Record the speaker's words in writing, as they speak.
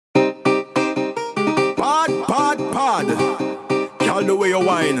you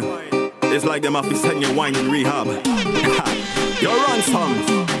wine, it's like them have to send you wine in rehab. You're ransom.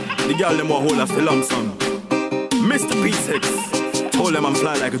 The girl them will hold us for lump sum. Mr. P6 told them I'm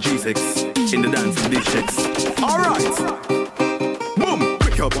fly like a G6 in the dance with these chicks. Alright. Boom.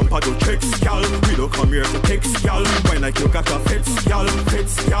 Pick your bumper to tricks, gal. We don't come here to kicks, gal. When like you got a fits, gal.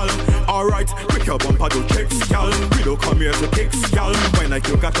 Fits, gal. Alright. Pick your bumper to tricks, gal. We don't come here to kicks, gal. When like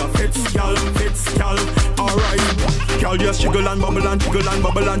you got a fits, gal. Fits, gal. Alright. Gal just jiggle and bubble and jiggle and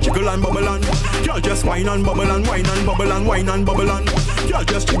bubble and jiggle and bubble and. Gal just whine and bubble and whine and bubble and whine and bubble and. Gal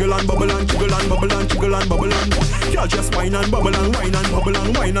just jiggle and bubble and jiggle and bubble and jiggle and bubble and. Gal just whine and bubble and whine and bubble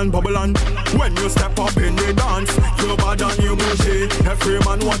and whine and bubble and. When you step up in the dance, you bad and you bushy. Every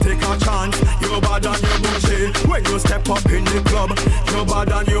man want take a chance. You bad and you bushy. When you step up in the club, you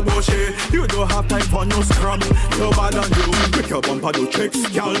bad and you bushy. You don't have time for no scrub. You bad and you. Pick your bumper do tricks,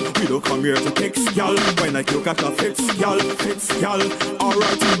 gal. We don't come here to kicks, gal. When like you got a fits, gal. Fits, gal.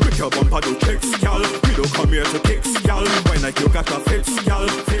 Alright. Pick your bumper do tricks, gal. We don't come here to kicks, gal. When like you got a fits, gal.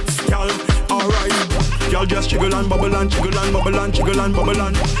 Fits, gal. Alright. Gal just jiggle and bubble and jiggle and bubble and jiggle and bubble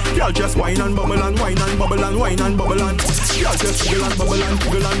and. Gal just whine and bubble and whine and bubble and whine and bubble and. Gal just jiggle and bubble and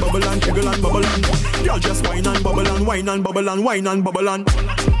jiggle and bubble and jiggle and bubble and. Gal just whine and bubble and whine and bubble and whine and bubble and.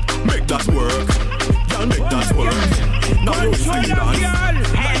 Make that work. Gal make that work. Now you see the dance.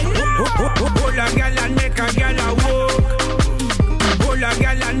 Hold a gal and make a gal a walk. Hold a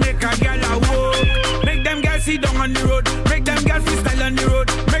gal and make a gal a walk. Make them gal sit down on the road. Make them gal freestyle on the road.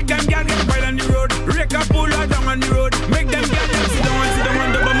 Make them gal get wild on the road. Rake a pull her down on the road. Make them gal sit down and sit down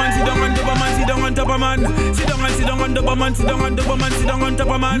on top of man. Sit down on top of man. Sit down on top of man. Sit down and sit down on top of man. Sit down on top of man. Sit down on top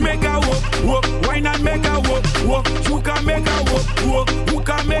of man. Make a walk, walk. Why not make a walk, walk? Who can make a walk, walk? Who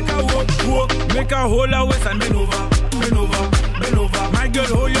can make a walk, walk? Make a hold her waist and bend over, bend over, bend over. My girl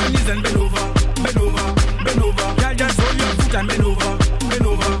hold your knees and bend over, bend over, bend over. Girl just hold your foot and bend over, bend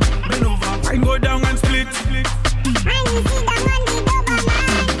over, bend over. I go down and split.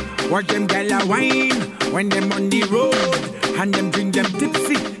 Watch them gal a wine when them on the road, and them drink them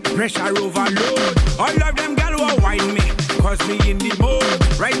tipsy, pressure overload. All of them gal will wine me, cause me in the mode.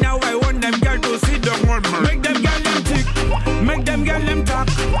 Right now I want them gal to sit down on me. Make them gal them tick, make them gal them talk,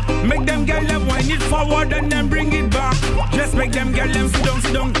 make them gal them wine it forward and then bring it back. Just make them gal them sit down,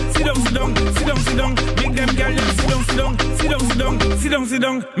 sit down, sit down, sit down, sit down, sit down. Make them gal them sit down, sit down, sit down, sit down, sit down, sit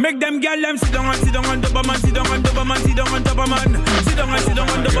down. Make them gal them sit down and sit down on top of man, sit down on top of man, sit down on top of man, sit down and sit down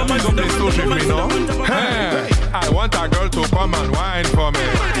on top of man. Hey, I want a girl to come and whine for me.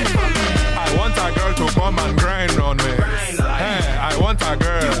 I want a girl to come and grind on me. Hey, I want a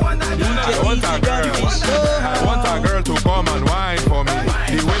girl. I want a girl. I want a girl to come and whine for me.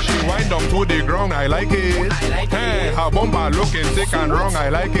 The way she wind down to the ground, I like it. Hey, her bumper looking thick and wrong, I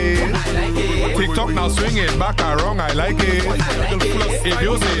like it. TikTok now swing it back and wrong, I like it. If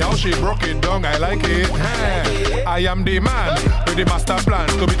you see how she broke it down, I like it. Hey, I am the man with the master plan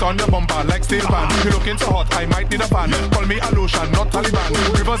to beat on your bumper like steel pan. You looking so hot, I might need a fan. Call me a Lucian, not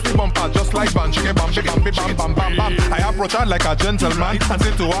Taliban. Reverse the bumper just like Van. She can bam, bam, bam, bam, bam. I approach her like a gentleman and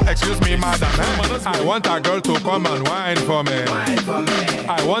say to her, excuse me, madam. I want a girl to come and whine for me.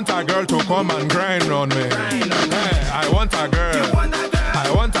 I want a girl to come and grind on me. Hey, I want a girl.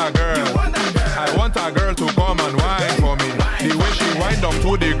 I want a girl. I want a girl to come and whine for me. The way she wind down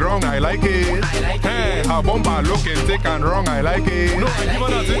to the ground, I like it. Hey, her bumper looking thick and wrong, I like it.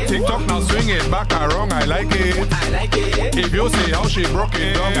 TikTok now swing it back and wrong, I like it. If you see how she broke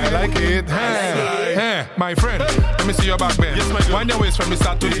it down, I like it. Hey, my friend, let me see your back bend. Wind your waist from the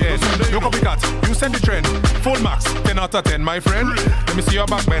start to the end. No copycat, you send the trend. Full max, 10 out of 10, my friend. Let me see your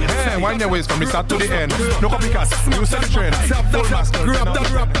back bend. Hey, wind your waist from the start to the end. No copycat, you send the trend. Full max, grab that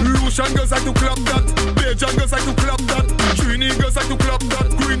rap. Lucian girls like to clap that. Bajan girls like to clap that. Trini girls like to clap that.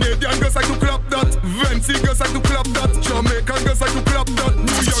 Grenadian girls like to clap that. Vency girls like to clap that. Jamaican girls like to clap that.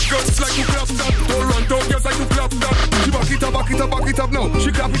 New York girls like to clap that. Toronto girls like to clap that. She back it up, back it up, back it up now.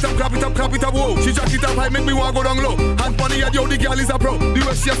 She clap it up, clap it up, clap it up, whoa. She jack it up high, make me want go down low. Hand on the head, yo, the girl is a pro. The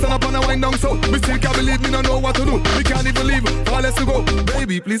way she stand up and a wind down so. Me still can't believe me, no know what to do. Me can't even believe all let's go.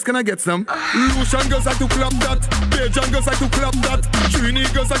 Baby, please can I get some? Lucian girls like to clap that. Bajan girls like to clap that. Trini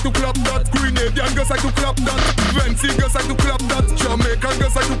girls like to clap that. Grenadian girls like to clap that. Vency girls like to clap that. Jamaican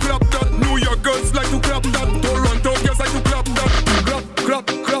girls like to clap that. New York girls like to clap that. Toronto girls like to clap that. Clap, clap,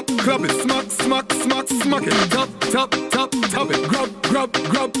 clap, clap it. Smack, smack, smack, smack it. Tap, tap, tap, tap it. Grab, grab,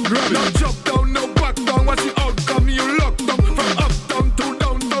 grab, grab it. Now jump down, now back down. Watch the outcome, you lock down. From uptown to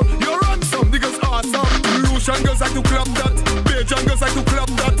downtown, you're ransom. Niggas awesome. Lucian girls like to clap that. Bajan girls like to clap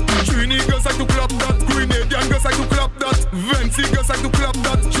that. Trini girls like to clap that. Grenadian girls like to clap that. Vency Fancy girls like to clap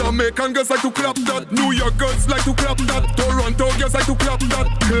that. Jamaican girls like to clap that. New York girls like to clap that. Toronto girls like to clap that.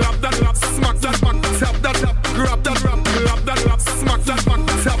 Clap that, clap, smack that, smack that, tap that, tap, grab that, rap, clap that, clap, smack that, smack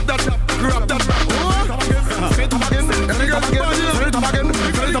that, tap that, tap, grab that, rap. Straight up again, straight up again, straight up again,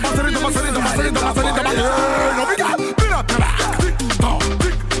 straight up, straight up, straight up, straight up, straight up, again. No we got, bit up, tick tock,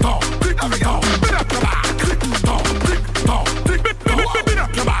 tick tock, tick tock, bit up, tick tock, tick tock, tick, bit up,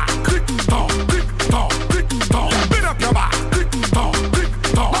 tick tock, tick tock, tick tock, bit up, tick tock, tick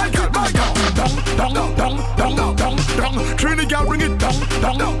tock. My God, dong, dong, dong, dong, dong, dong. Trini gal bring it, dong,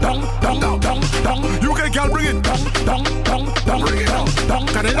 dong, dong, dong, dong, dong. UK gal bring it, dong, dong, dong, dong, dong, dong.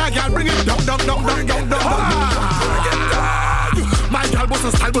 Canada gal bring it, dong, dong, dong, dong, dong, dong. My gal was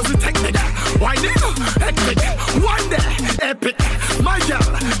a style, was a technique. Whining, hectic, wine there, epic. My gal,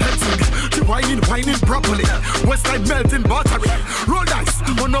 hectic, she whining properly. West side melting buttery. Roll dice,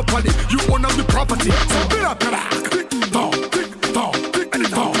 monopoly, you own up the property. So bit up your back, tick tock, tick tock, tick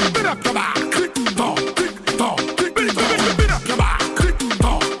tock. Bit up your back, tick tock, tick tock, tick tock. Bit up your back, tick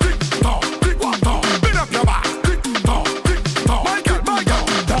tock, tick tock, tick tock. Bit up your back, tick tock, tick tock. My gal,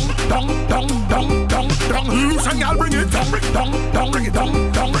 dong, dong, dong, dong, dong, dong. Lucian gal bring it, dong, dong, dong, bring it,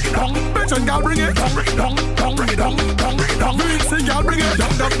 dong, dong, bring it, dong. Benson gal bring it, dong, dong, dong, bring it, dong, dong, bring it, dong. Vinci gal bring it,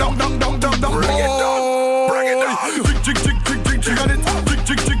 dong, dong, dong, dong, dong, dong, dong. Bring it down, bring it down. Jig, jig, jig, jig, jig, jiggle it. Jig,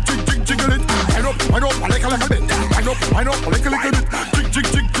 jig, jig, jig, jig, jiggle it. I know, I like a little bit. I know, I like a little bit. Jig, jig,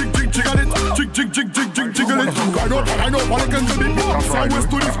 jig, jig, jig, jiggle it. Jig, jig, jig, jig, jig, jiggle it. I know, I like a little bit. Sideways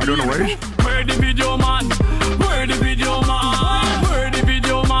to this beat. Where the video man? Where the video man? Where the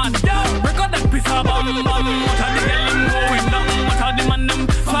video man? Record that piece of bam bam. What are the girl them going down? What are the man them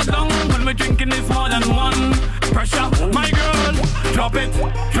fag down? When we drinking is more than one. Pressure, my girl. Drop it,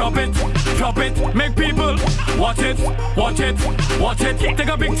 drop it, drop it. Make people watch it, watch it, watch it. Take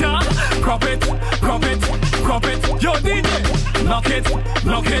a picture, crop it, crop it, crop it. Yo DJ, knock it,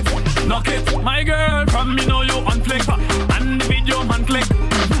 knock it, knock it. My girl, from me know you on flick, and the video man click.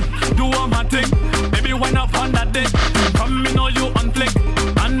 Do a my thing, baby wind up on that dick. From me know you on flick,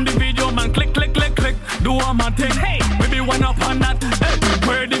 and the video man click, click, click, click. Do a my thing, hey, baby wind up on that. Hey,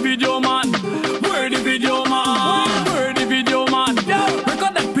 where the video man? Where the video man? Where the video man?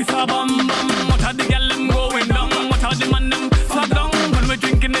 Record that piece of bam bam. What are the girl them going down? What are the man them flag down? When we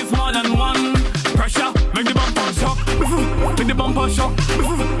drinking is more than one. Pressure, make the bumper shock. Make the bumper shock.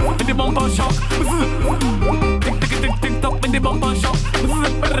 Make the bumper shock. Tick tick tick tick tock. Make the bumper shock.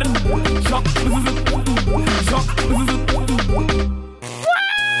 Shock. Shock.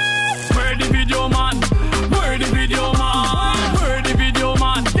 Where the video man? Where the video man? Where the video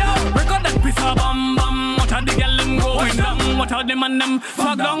man? Record that piece of bam bam. What are the girl them going down? What are the man them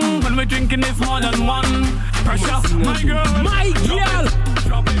fag down? When we drinking is more than one. Pressure, my girl. My girl.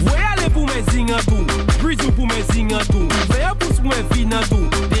 Voy aller pour mes zingers tout, prison pour mes zingers tout, veille pour mes vins tout,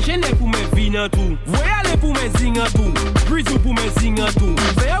 déjeuner pour mes vins tout. Voy aller pour mes zingers tout, prison pour mes zingers tout,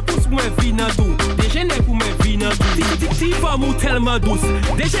 veille pour mes vins tout, déjeuner pour mes vins tout. Tifa mou tellement douce,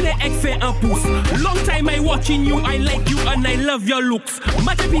 déjeuner ek fait un pouce. Long time I watching you, I like you and I love your looks.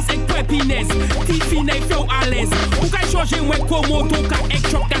 Masterpiece ek pepinez, Tifi n'a fait à l'aise. Ou ka changer moi comme auto, ka ek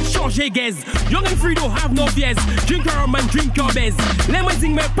chok ka changer gaz. Young and free don't have no fears, drink your man, drink your bez.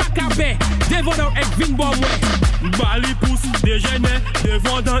 Zing me pas capé, dévorant et vin bon ouais. Bali pousse, déjeuner,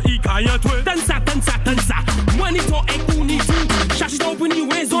 dévorant y caille toi. Tan ça. Moi ni ton et ou ni tout. Cherche ton pour ni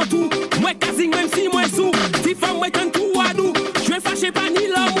raison tout. Moi casing même si moi sous. Si femme moi t'en tout à nous. Je vais fâcher pas ni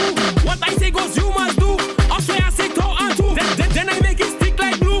l'amour. What I say goes you must do. On se fait assez quand en tout. Then I make it stick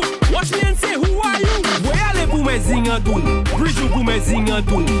like glue. Watch me and say who are you. Voy aller pour mes zingers tout. Prison pour mes zingers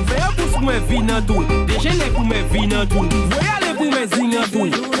tout. Veille pour mes vins tout. Déjeuner pour mes vins tout. Voy aller pour mes zingers tout.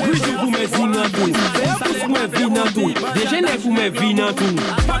 Prison pour mes zingers tout. Veille pour mes vins tout. Déjeuner pour mes vins tout.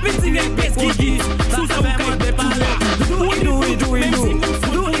 Papi zingers pèse qui sous sa boucaille de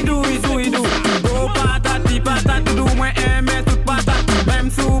do. Go patati patate do moi aimer toute patate. Même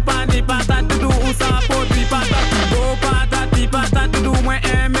sous pani patate do ou ça produit patate. Go patati patate do moi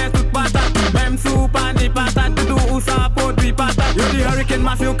aimer toute patate. Même sous pani patate do ou ça produit patate. Yo di hurricane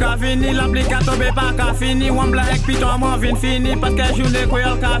mafio ka vini, l'applicateur be pas ka fini. Wambla ek piton moi vin fini parce que journée ko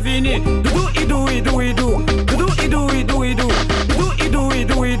el ka vini.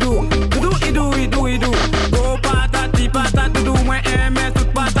 Do. Go patati patate do moi aimer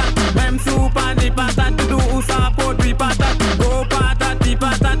toute patate. Même sous pani patate do ou ça produit patate. Go patati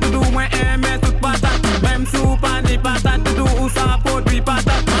patate do moi aimer toute patate. Même sous pani patate do ou ça produit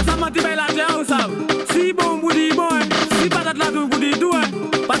patate. Ça m'a dit belle à ou ça. Si bon boudi bon, si patate la do boudi do.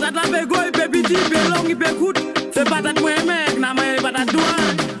 Patate la be go et pe petit, pe long et pe coûte. C'est patate moi mec, na moi patate do.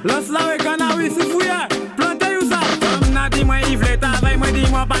 Los la we kana we si fouya. Plante ou ça. Comme na di moi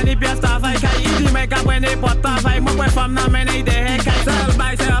ni piasta fay kay idi me ka prene porta fay mo kwe fam na mene ide he kay sel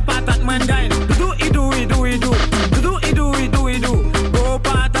bay se patat mwen gain du go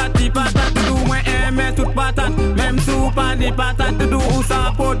patati patat du mwen eme tout patat même sou pa ni patat du ou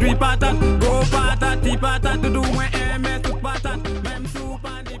sa produit patat go patati patat du mwen